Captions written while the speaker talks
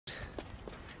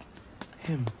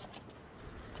him.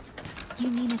 You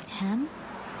mean a Tem?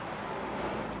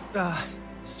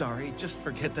 Sorry, just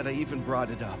forget that I even brought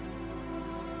it up.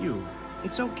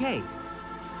 It's okay.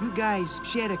 You guys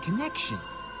shared a connection.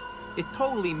 It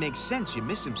totally makes sense you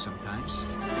miss him sometimes.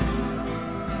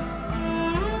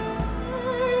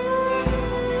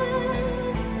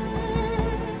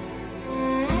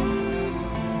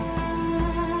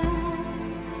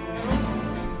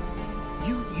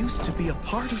 You used to be a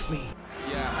part of me.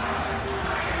 Yeah.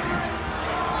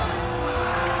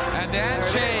 And the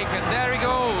handshake, and there he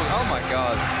goes. Oh my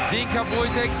God. Dinka Boy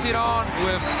takes it on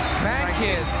with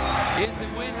Pancakes. Is the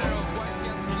winner of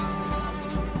YCS.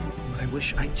 I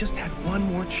wish I just had one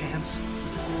more chance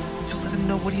to let him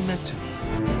know what he meant to me.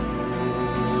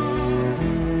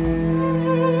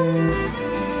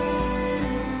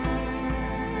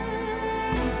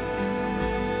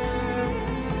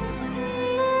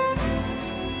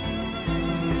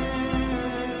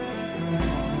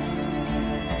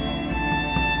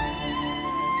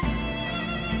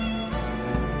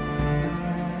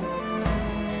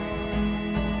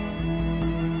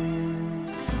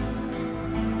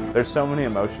 There's so many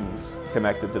emotions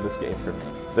connected to this game for me.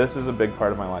 This is a big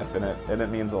part of my life, and it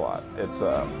means a lot. It's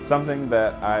something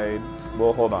that I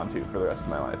will hold on to for the rest of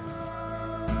my life.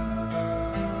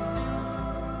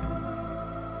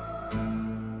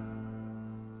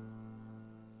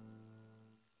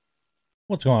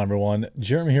 What's going on, everyone?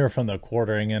 Jeremy here from the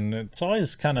Quartering, and it's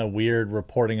always kind of weird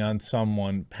reporting on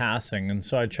someone passing, and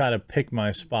so I try to pick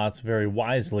my spots very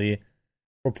wisely,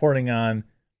 reporting on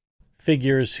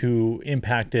figures who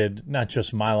impacted not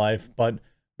just my life, but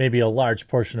maybe a large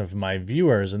portion of my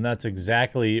viewers, and that's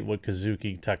exactly what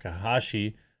Kazuki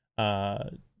Takahashi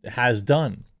has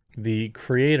done. The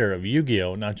creator of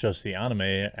Yu-Gi-Oh!, not just the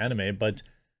anime, but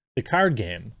the card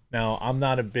game. Now, I'm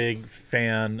not a big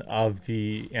fan of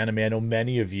the anime. I know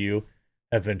many of you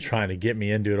have been trying to get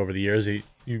me into it over the years.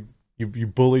 You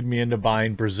bullied me into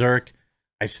buying Berserk.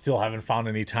 I still haven't found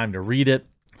any time to read it.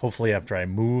 Hopefully after I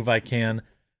move, I can.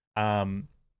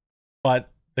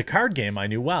 But the card game I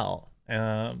knew well.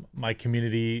 My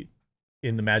community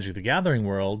in the Magic the Gathering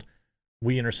world,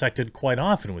 we intersected quite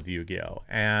often with Yu-Gi-Oh!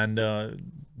 And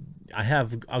I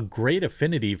have a great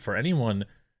affinity for anyone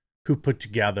who put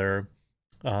together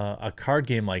a card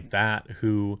game like that,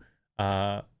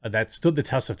 that stood the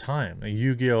test of time.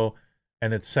 Yu-Gi-Oh!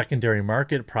 And its secondary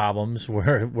market problems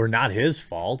were not his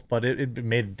fault, but it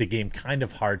made the game kind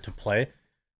of hard to play.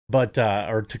 But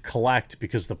or to collect,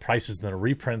 because the prices and the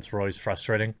reprints were always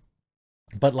frustrating.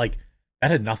 But like,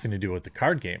 that had nothing to do with the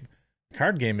card game. The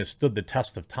card game has stood the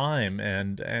test of time,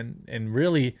 and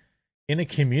really in a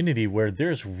community where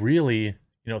there's really,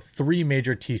 three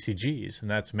major TCGs,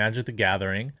 and that's Magic the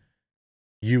Gathering,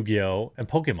 Yu-Gi-Oh!, and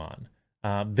Pokemon.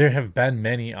 There have been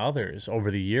many others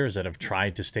over the years that have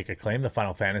tried to stake a claim. The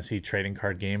Final Fantasy trading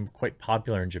card game, quite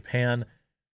popular in Japan.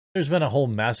 There's been a whole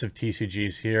mess of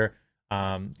TCGs here.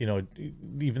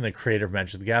 Even the creator of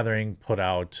Magic the Gathering put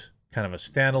out kind of a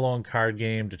standalone card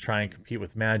game to try and compete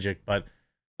with Magic, but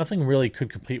nothing really could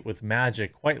compete with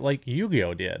Magic quite like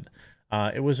Yu-Gi-Oh! Did.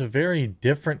 It was a very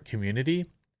different community.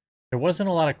 There wasn't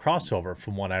a lot of crossover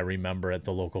from what I remember at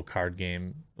the local card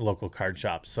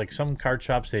shops. Like some card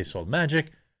shops, they sold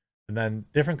Magic, and then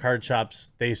different card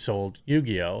shops, they sold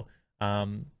Yu-Gi-Oh!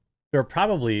 There were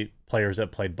probably players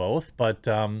that played both, but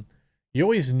you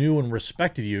always knew and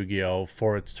respected Yu-Gi-Oh!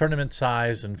 For its tournament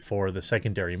size and for the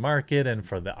secondary market and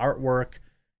for the artwork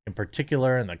in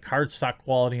particular and the card stock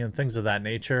quality and things of that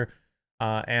nature.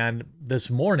 And this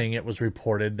morning it was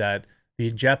reported that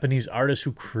the Japanese artist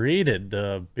who created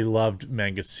the beloved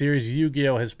manga series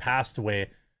Yu-Gi-Oh! Has passed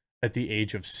away at the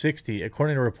age of 60.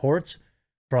 According to reports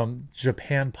from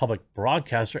Japan Public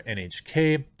Broadcaster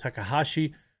NHK,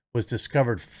 Takahashi was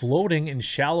discovered floating in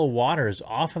shallow waters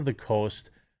off of the coast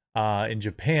in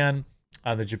Japan,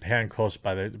 on the Japan coast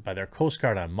by their Coast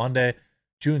Guard on Monday,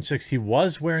 June 6th. He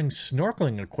was wearing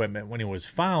snorkeling equipment when he was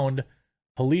found.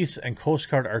 Police and Coast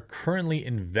Guard are currently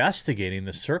investigating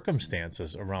the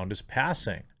circumstances around his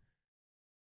passing.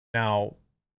 Now,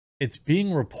 it's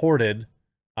being reported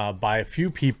by a few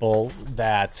people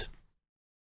that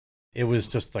it was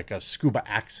just like a scuba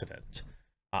accident.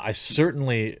 I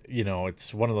certainly,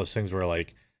 it's one of those things where,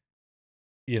 like,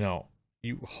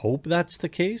 you hope that's the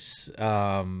case.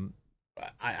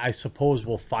 I suppose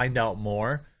we'll find out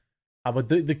more. But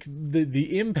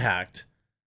the impact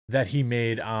that he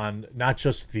made on not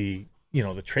just the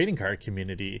trading card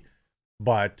community,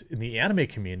 but in the anime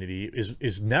community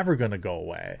is never going to go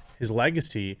away. His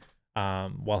legacy,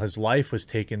 while his life was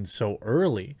taken so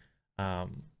early,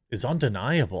 is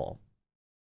undeniable.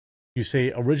 You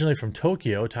say, originally from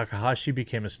Tokyo, Takahashi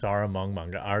became a star among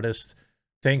manga artists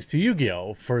thanks to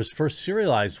Yu-Gi-Oh! For his first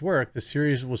serialized work, the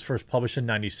series was first published in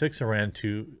 96 and ran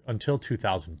until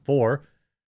 2004.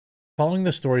 Following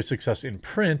the story's success in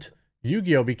print,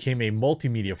 Yu-Gi-Oh! Became a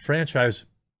multimedia franchise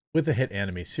with a hit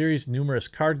anime series, numerous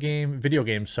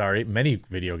many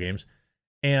video games,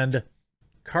 and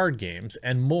card games,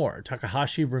 and more.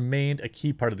 Takahashi remained a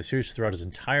key part of the series throughout his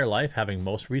entire life, having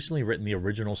most recently written the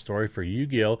original story for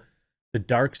Yu-Gi-Oh! The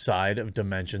Dark Side of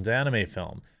Dimensions anime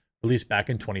film. Released back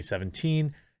in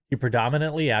 2017, he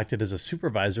predominantly acted as a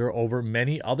supervisor over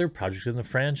many other projects in the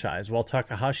franchise. While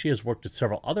Takahashi has worked at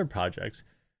several other projects,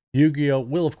 Yu-Gi-Oh!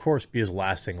 Will of course be his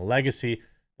lasting legacy.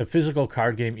 The physical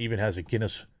card game even has a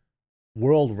Guinness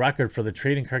World Record for the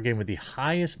trading card game with the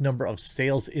highest number of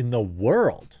sales in the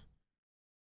world.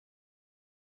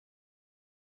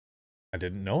 I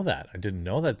didn't know that. I didn't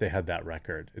know that they had that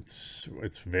record. It's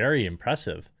very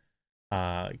impressive.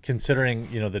 Considering,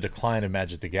 you know, the decline of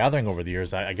Magic the Gathering over the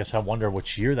years, I guess I wonder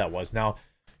which year that was. Now,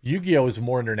 Yu-Gi-Oh! Is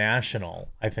more international,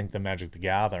 I think, than Magic the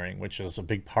Gathering, which is a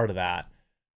big part of that.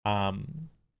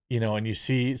 You know, and you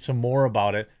see some more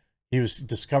about it. He was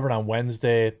discovered on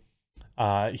Wednesday.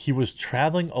 He was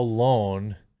traveling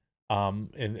alone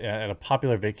at a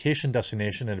popular vacation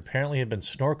destination and apparently had been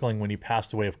snorkeling when he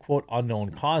passed away of, quote,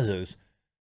 unknown causes,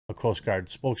 a Coast Guard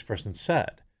spokesperson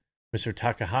said. Mr.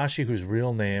 Takahashi, whose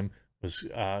real name was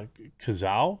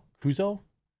Kuzo?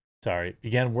 Sorry,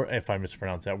 began, if I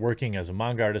mispronounce that, working as a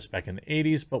manga artist back in the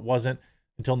 80s, but wasn't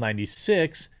until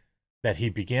 96 that he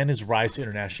began his rise to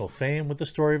international fame with the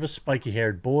story of a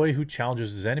spiky-haired boy who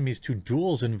challenges his enemies to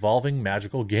duels involving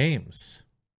magical games.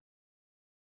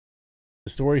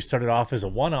 The story started off as a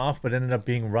one-off, but ended up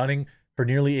being running for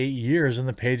nearly 8 years in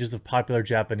the pages of popular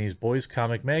Japanese boys'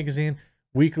 comic magazine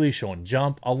Weekly Shonen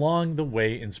Jump. Along the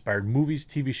way, inspired movies,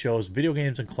 TV shows, video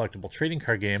games, and collectible trading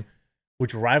card game,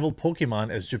 which rivaled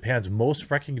Pokemon as Japan's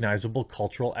most recognizable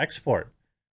cultural export.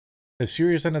 The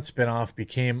series and its spin-off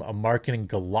became a marketing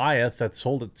Goliath that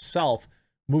sold itself.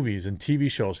 Movies and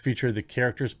TV shows featured the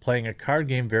characters playing a card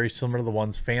game very similar to the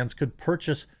ones fans could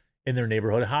purchase in their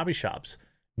neighborhood hobby shops.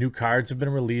 New cards have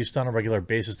been released on a regular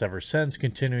basis ever since,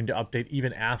 continuing to update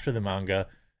even after the manga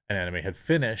and anime had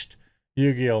finished.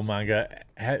 Yu-Gi-Oh! Manga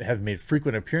have made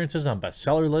frequent appearances on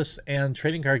bestseller lists, and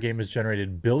trading card game has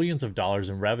generated billions of dollars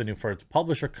in revenue for its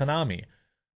publisher, Konami.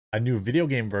 A new video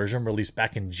game version released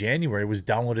back in January was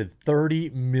downloaded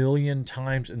 30 million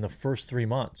times in the first 3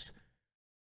 months.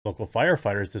 Local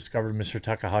firefighters discovered Mr.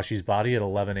 Takahashi's body at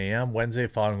 11 a.m. Wednesday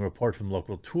following a report from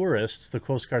local tourists. The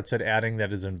Coast Guard said, adding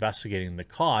that it is investigating the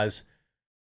cause.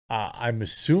 I'm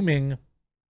assuming,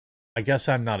 I guess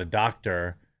I'm not a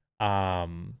doctor,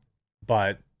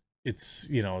 but it's,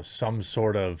 you know, some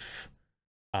sort of,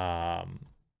 I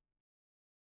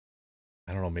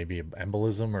don't know, maybe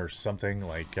embolism or something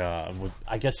like,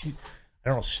 I guess I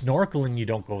don't know, snorkeling, you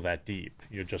don't go that deep.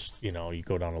 You're just, you know, you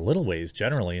go down a little ways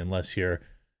generally, unless you're,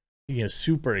 you know,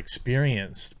 super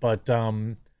experienced. But,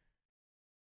 you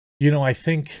know, I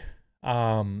think,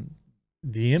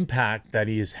 the impact that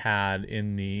he has had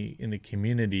in the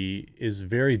community is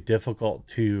very difficult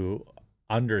to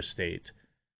understate.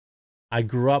 I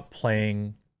grew up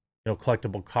playing, you know,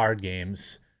 collectible card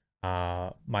games.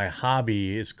 My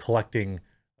hobby is collecting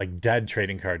like dead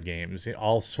trading card games,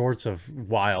 all sorts of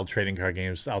wild trading card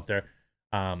games out there.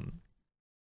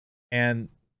 And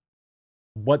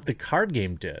what the card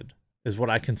game did is what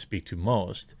I can speak to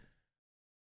most.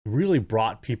 Really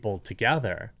brought people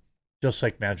together, just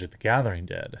like Magic the Gathering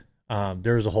did.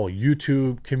 There's a whole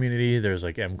YouTube community. There's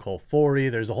like MCole40.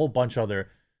 There's a whole bunch of other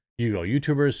Yu-Gi-Oh!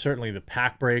 YouTubers. Certainly the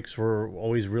pack breaks were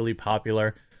always really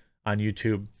popular on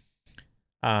YouTube.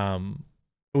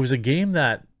 It was a game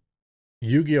that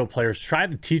Yu-Gi-Oh! Players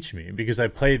tried to teach me because I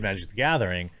played Magic the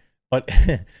Gathering. But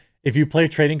if you play a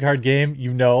trading card game,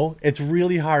 you know it's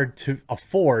really hard to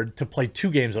afford to play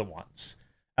 2 games at once,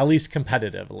 at least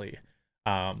competitively.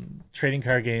 Trading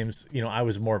card games, you know, I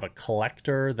was more of a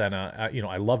collector than you know,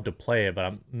 I love to play it, but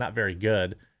I'm not very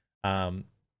good.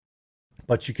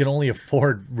 But you can only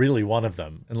afford really one of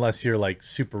them unless you're like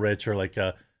super rich or like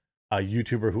a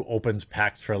YouTuber who opens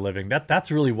packs for a living.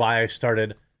 That's really why I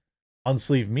started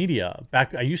Unsleeved Media.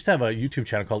 I used to have a YouTube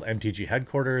channel called MTG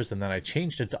Headquarters, and then I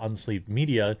changed it to Unsleeved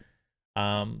Media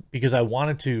because I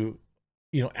wanted to,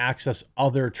 you know, access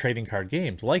other trading card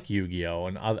games like Yu-Gi-Oh!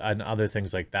 and other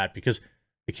things like that, because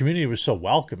the community was so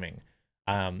welcoming.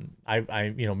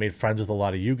 I you know, made friends with a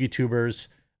lot of Yu-Gi tubers,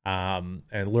 and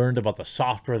learned about the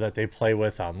software that they play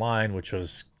with online, which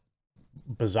was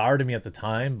bizarre to me at the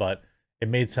time, but it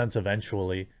made sense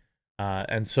eventually.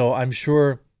 And so I'm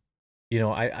sure, you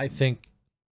know, I think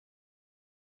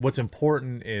what's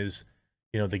important is,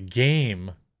 the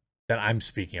game that I'm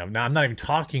speaking of. Now, I'm not even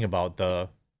talking about the,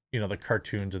 the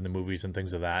cartoons and the movies and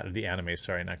things of that, or the anime,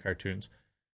 sorry, not cartoons.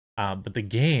 But the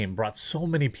game brought so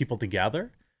many people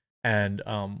together, and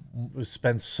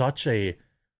spent such a,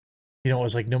 it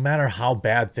was like, no matter how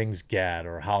bad things get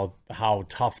or how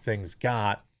tough things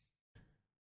got,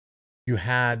 you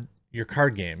had your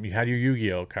card game, you had your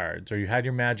Yu-Gi-Oh cards, or you had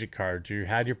your Magic cards, or you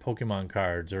had your Pokemon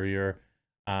cards, or your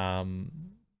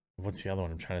what's the other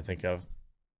one I'm trying to think of?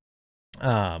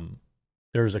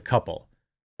 There's a couple.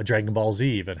 A Dragon Ball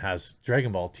Z even has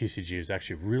Dragon Ball TCG is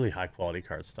actually really high quality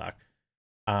card stock.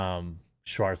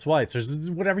 Schwartz Whites, there's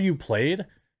whatever you played,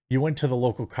 you went to the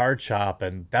local card shop,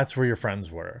 and that's where your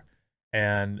friends were.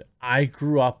 And I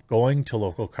grew up going to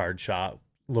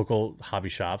local hobby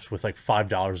shops with like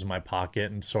 $5 in my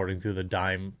pocket and sorting through the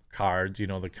dime cards,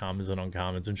 the commons and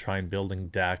uncommons, and trying building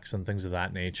decks and things of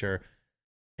that nature.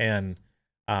 And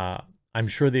I'm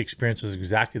sure the experience is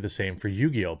exactly the same for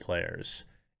Yu-Gi-Oh players.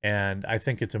 And I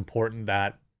think it's important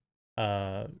that,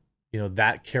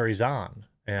 that carries on.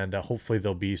 And hopefully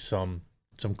there'll be some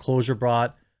closure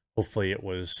brought. Hopefully it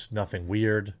was nothing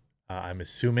weird, I'm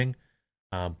assuming.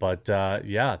 But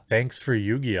yeah, thanks for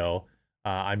Yu-Gi-Oh!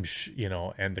 And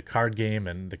the card game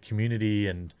and the community,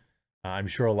 and I'm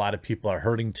sure a lot of people are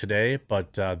hurting today,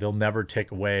 but they'll never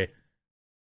take away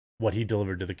what he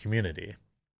delivered to the community.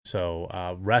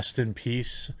 So rest in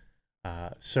peace,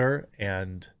 sir.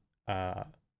 And I'm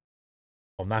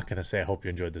not going to say I hope you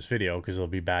enjoyed this video, because it'll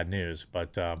be bad news,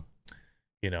 but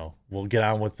we'll get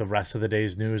on with the rest of the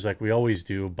day's news like we always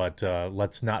do. But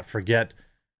let's not forget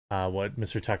what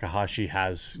Mr. Takahashi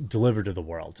has delivered to the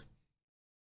world.